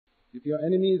If your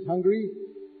enemy is hungry,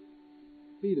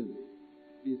 feed him.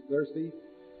 If he is thirsty,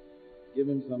 give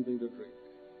him something to drink.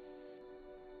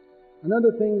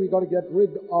 Another thing we got to get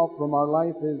rid of from our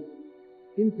life is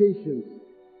impatience.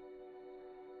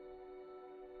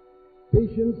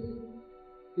 Patience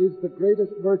is the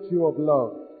greatest virtue of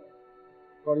love.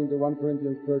 According to 1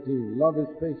 Corinthians 13, love is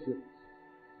patient,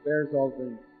 bears all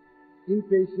things.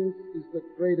 Impatience is the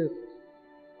greatest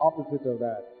opposite of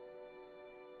that.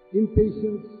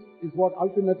 Impatience is what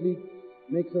ultimately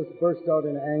makes us burst out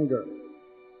in anger.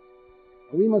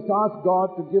 We must ask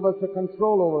God to give us a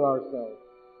control over ourselves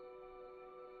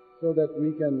so that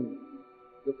we can,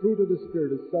 the fruit of the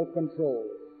Spirit is self-control.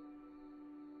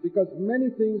 Because many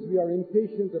things we are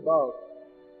impatient about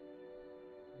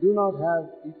do not have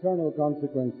eternal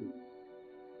consequences.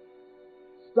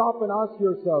 Stop and ask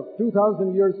yourself,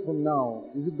 2,000 years from now,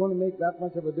 is it going to make that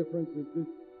much of a difference if this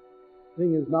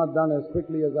thing is not done as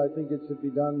quickly as I think it should be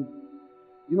done?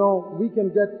 You know, we can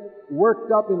get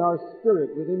worked up in our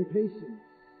spirit with impatience.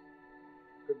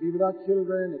 It could be with our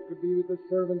children, it could be with a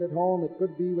servant at home, it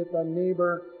could be with a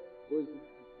neighbor who is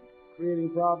creating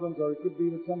problems, or it could be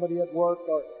with somebody at work,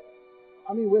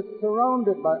 we're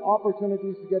surrounded by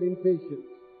opportunities to get impatient.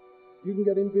 You can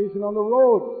get impatient on the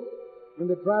road when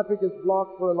the traffic is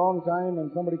blocked for a long time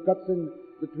and somebody cuts in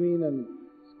between and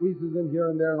squeezes in here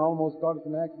and there and almost causes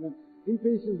an accident.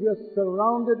 Impatience, we are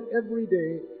surrounded every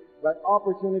day by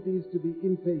opportunities to be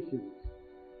impatient.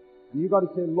 And you've got to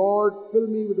say, Lord, fill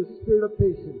me with the spirit of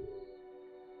patience,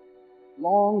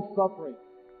 long suffering.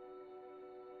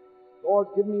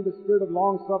 Lord, give me the spirit of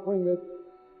long suffering, with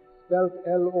spelled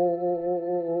L-O-O-O-O-O-O-N-G,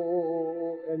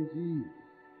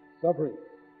 suffering.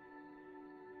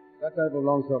 That type of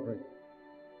long suffering.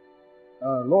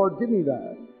 Lord, give me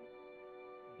that.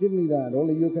 Give me that.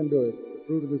 Only you can do it. The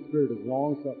fruit of the Spirit is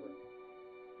long suffering.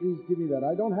 Please give me that.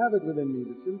 I don't have it within me.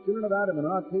 The children of Adam are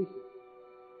not patient.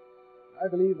 I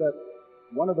believe that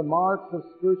one of the marks of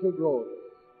spiritual growth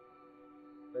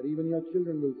that even your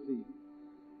children will see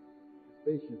is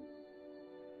patience.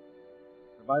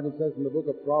 The Bible says in the book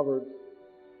of Proverbs,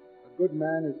 a good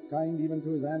man is kind even to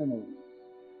his animals.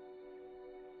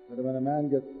 But when a man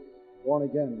gets born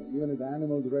again, even his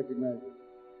animals recognize it.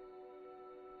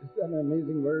 Isn't that an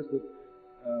amazing verse that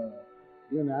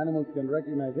even animals can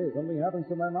recognize, hey, something happens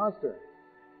to my master.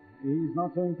 He's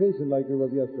not so impatient like he was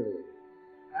yesterday.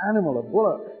 Animal, a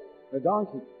bullock, a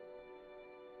donkey.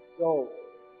 So,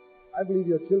 I believe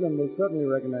your children will certainly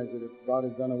recognize it if God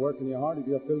has done a work in your heart, if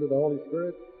you are filled with the Holy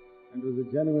Spirit, and it was a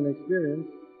genuine experience.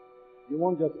 You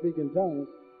won't just speak in tongues.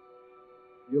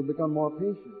 You'll become more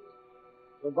patient.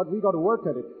 So, but we've got to work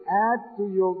at it. Add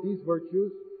to these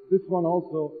virtues, this one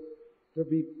also, to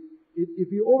be,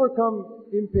 if you overcome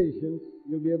impatience,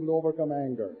 you'll be able to overcome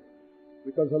anger.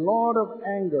 Because a lot of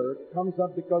anger comes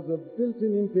up because of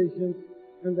built-in impatience,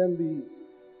 and then the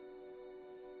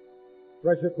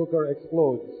pressure cooker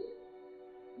explodes.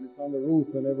 And it's on the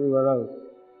roof and everywhere else.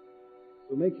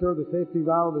 So make sure the safety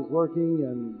valve is working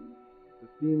and the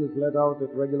steam is let out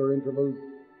at regular intervals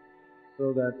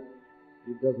so that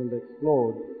it doesn't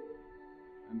explode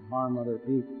and harm other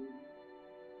people.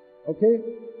 Okay,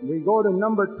 we go to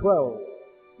number 12.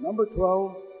 Number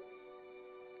 12,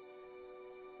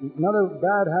 another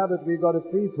bad habit we've got to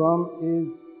free from is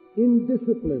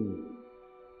indiscipline.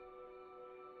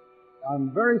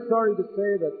 I'm very sorry to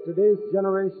say that today's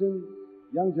generation,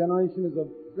 young generation, is a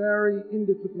very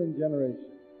indisciplined generation.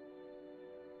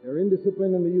 They're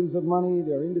indisciplined in the use of money,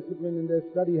 they're indisciplined in their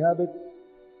study habits,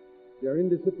 they're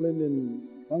indisciplined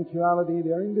in punctuality,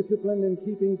 they're indisciplined in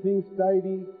keeping things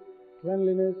tidy,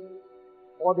 cleanliness,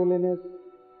 orderliness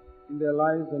in their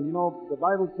lives. And you know, the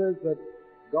Bible says that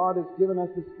God has given us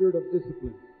the spirit of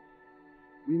discipline.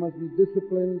 We must be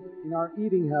disciplined in our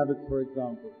eating habits, for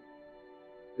example.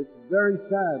 It's very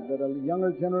sad that a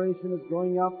younger generation is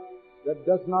growing up that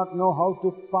does not know how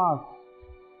to fast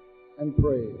and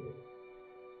pray.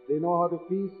 They know how to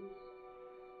feast.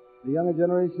 The younger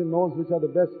generation knows which are the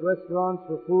best restaurants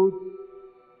for food,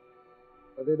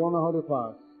 but they don't know how to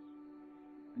fast.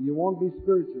 And you won't be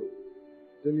spiritual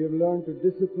till you've learned to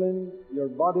discipline your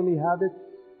bodily habits.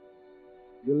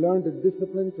 You learn to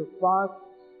discipline to fast.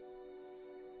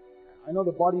 I know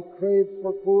the body craves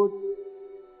for food,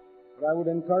 but I would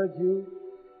encourage you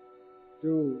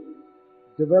to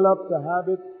develop the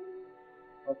habit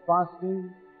of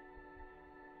fasting.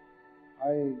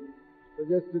 I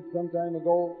suggested some time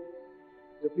ago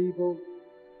to people,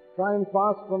 try and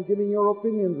fast from giving your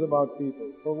opinions about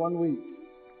people for 1 week.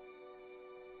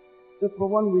 Just for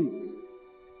 1 week.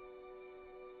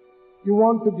 You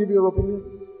want to give your opinion?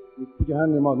 You put your hand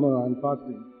in your mouth. No, I'm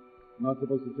fasting. I'm not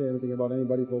supposed to say anything about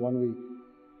anybody for 1 week.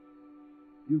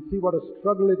 you'll see what a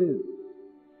struggle it is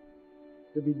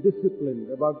to be disciplined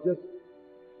about just,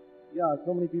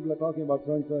 so many people are talking about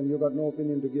so-and-so and you've got no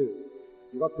opinion to give.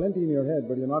 You've got plenty in your head,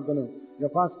 but you're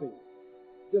fasting.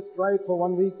 Just try it for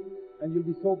 1 week and you'll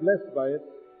be so blessed by it,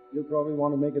 you'll probably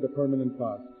want to make it a permanent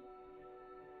fast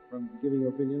from giving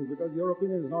opinions, because your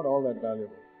opinion is not all that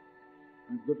valuable.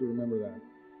 And it's good to remember that.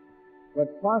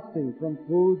 But fasting from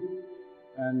food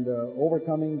and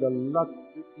overcoming the lust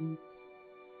to eat,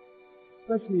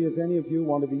 especially if any of you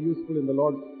want to be useful in the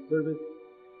Lord's service,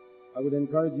 I would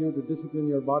encourage you to discipline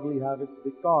your bodily habits,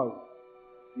 because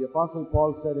the Apostle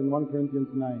Paul said in 1 Corinthians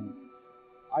 9,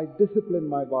 I discipline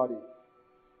my body,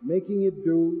 making it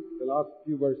do, the last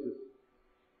few verses,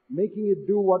 making it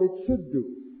do what it should do,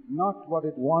 not what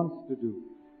it wants to do.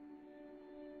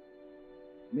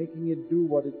 Making it do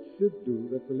what it should do,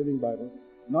 that's the Living Bible,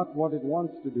 not what it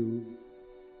wants to do,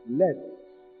 lest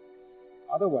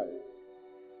otherwise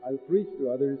I'll preach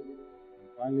to others and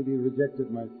finally be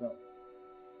rejected myself.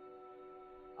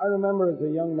 I remember as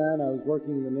a young man, I was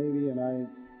working in the Navy and I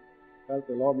felt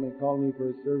the Lord may call me for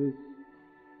a service.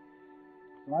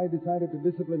 So I decided to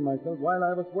discipline myself while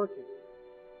I was working.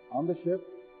 On the ship,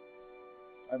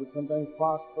 I would sometimes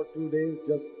fast for 2 days,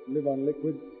 just live on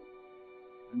liquids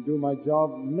and do my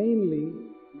job mainly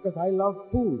because I love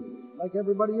food like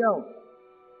everybody else.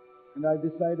 And I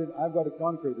decided I've got to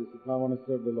conquer this if I want to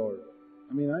serve the Lord.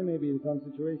 I may be in some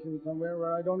situation somewhere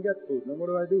where I don't get food. Then what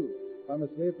do? If I'm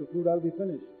a slave to food, I'll be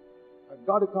finished. I've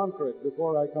got to conquer it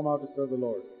before I come out to serve the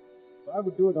Lord. So I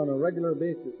would do it on a regular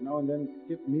basis. Now and then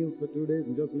skip meals for 2 days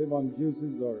and just live on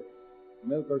juices or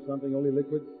milk or something, only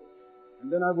liquids.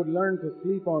 And then I would learn to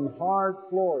sleep on hard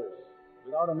floors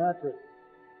without a mattress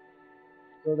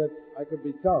so that I could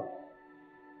be tough.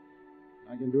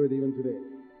 I can do it even today.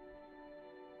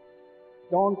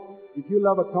 If you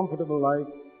love a comfortable life,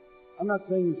 I'm not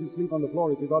saying you should sleep on the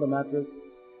floor if you've got a mattress,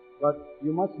 but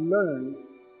you must learn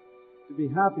to be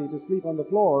happy to sleep on the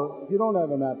floor if you don't have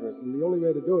a mattress. And the only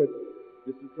way to do it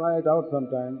is to try it out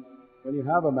sometime. When you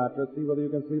have a mattress, see whether you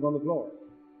can sleep on the floor.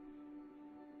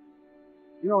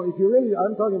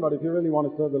 I'm talking about if you really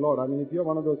want to serve the Lord. If you're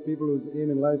one of those people whose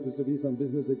aim in life is to be some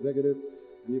business executive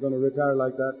and you're going to retire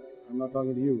like that, I'm not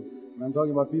talking to you. I'm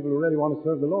talking about people who really want to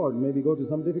serve the Lord and maybe go to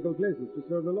some difficult places to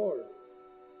serve the Lord.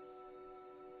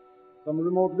 Some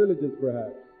remote villages,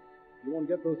 perhaps. You won't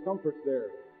get those comforts there,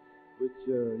 which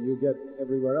you get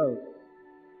everywhere else.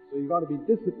 So you've got to be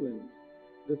disciplined.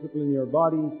 Discipline your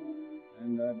body.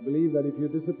 And I believe that if you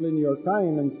discipline your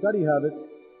time and study habits,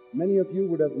 many of you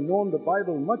would have known the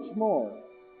Bible much more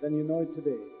than you know it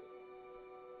today.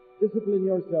 Discipline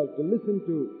yourself to listen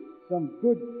to some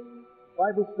good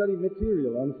Bible study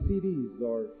material on CDs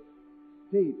or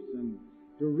tapes and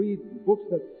to read books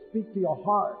that speak to your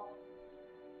heart.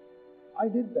 I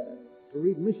did that, to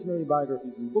read missionary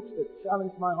biographies and books that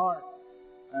challenged my heart.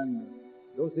 And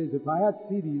those days, if I had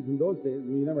CDs in those days,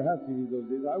 we never had CDs those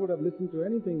days, I would have listened to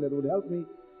anything that would help me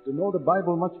to know the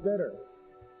Bible much better.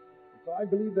 So I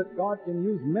believe that God can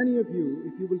use many of you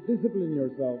if you will discipline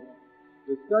yourself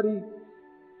to study.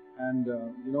 And,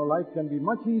 life can be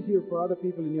much easier for other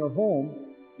people in your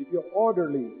home if you're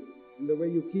orderly in the way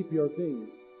you keep your things.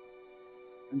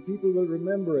 And people will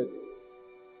remember it.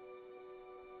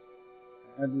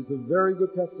 And it's a very good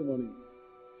testimony.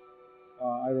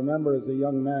 I remember as a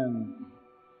young man,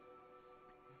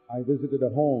 I visited a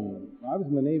home. I was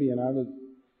in the Navy and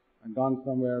I'd gone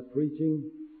somewhere preaching.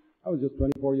 I was just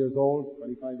 24 years old,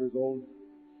 25 years old.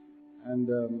 And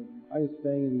I was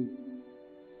staying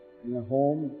in a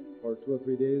home for 2 or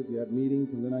 3 days. We had meetings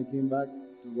and then I came back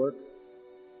to work.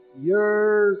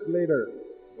 Years later,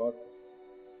 about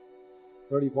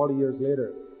 30, 40 years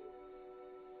later,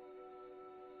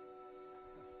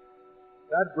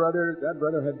 that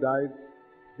brother had died.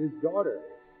 His daughter,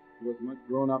 who was much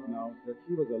grown up now, said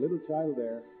she was a little child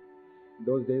there in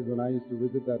those days when I used to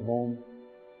visit that home.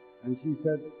 And she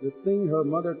said the thing her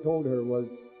mother told her was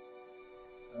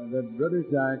that Brother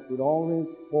Zac would always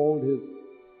fold his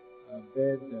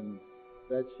bed and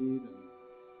bed sheet and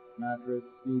mattress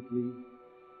neatly.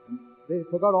 And they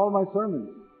forgot all my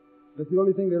sermons. That's the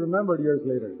only thing they remembered years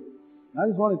later. And I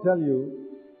just want to tell you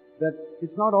that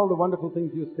it's not all the wonderful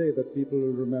things you say that people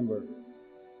will remember.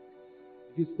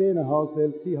 If you stay in a house,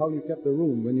 they'll see how you kept the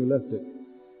room when you left it.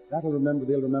 They'll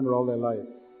remember all their life.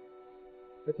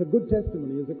 It's a good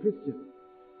testimony as a Christian.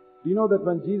 Do you know that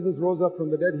when Jesus rose up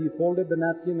from the dead, He folded the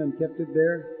napkin and kept it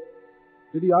there?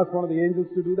 Did He ask one of the angels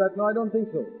to do that? No, I don't think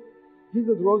so.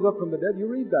 Jesus rose up from the dead. You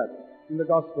read that in the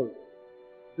Gospels.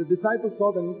 The disciples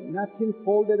saw the napkin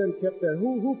folded and kept there.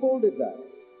 Who folded that?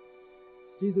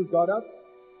 Jesus got up.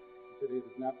 He said, hey,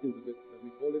 this napkin's a bit, let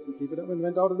me fold it and keep it up. and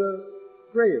went out of the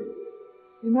grave.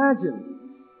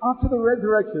 Imagine, after the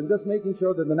resurrection, just making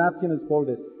sure that the napkin is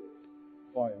folded.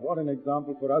 Boy, what an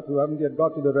example for us who haven't yet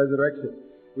got to the resurrection.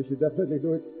 We should definitely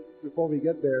do it before we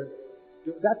get there.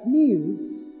 That means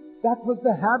that was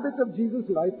the habit of Jesus'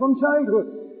 life from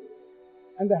childhood.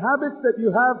 And the habits that you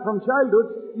have from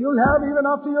childhood, you'll have even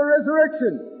after your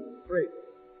resurrection. Great.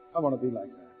 I want to be like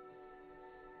that.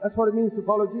 That's what it means to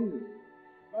follow Jesus.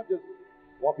 Not just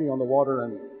walking on the water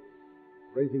and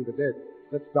raising the dead.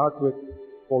 Let's start with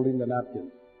folding the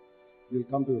napkins. We'll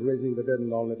come to raising the dead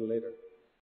and all a little later.